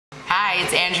Hi,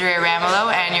 it's Andrea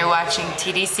Ramolo, and you're watching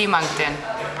TDC Moncton.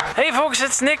 Hey folks,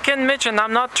 it's Nick and Mitch, and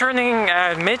I'm not turning...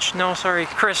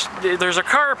 Chris. There's a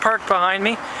car parked behind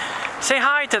me. Say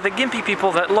hi to the gimpy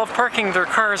people that love parking their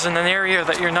cars in an area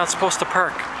that you're not supposed to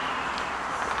park.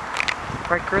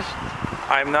 Right, Chris?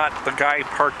 I'm not the guy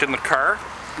parked in the car,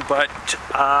 but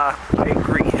I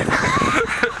agree.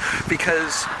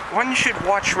 Because one should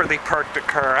watch where they park the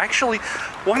car. Actually,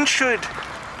 one should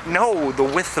know the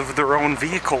width of their own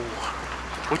vehicle,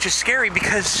 which is scary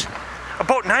because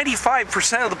about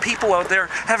 95% of the people out there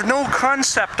have no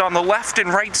concept on the left and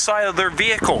right side of their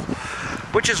vehicle,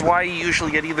 which is why you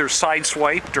usually get either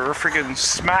sideswiped or friggin'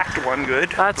 smacked one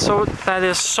good. That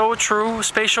is so true.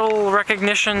 Spatial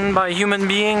recognition by human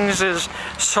beings is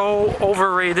so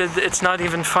overrated, it's not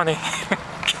even funny.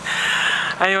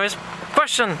 Anyways,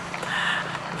 question.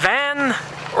 Van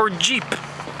or Jeep?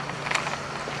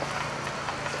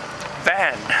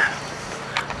 Van.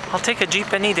 I'll take a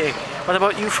Jeep any day. What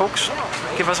about you folks?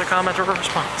 Give us a comment or a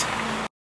response.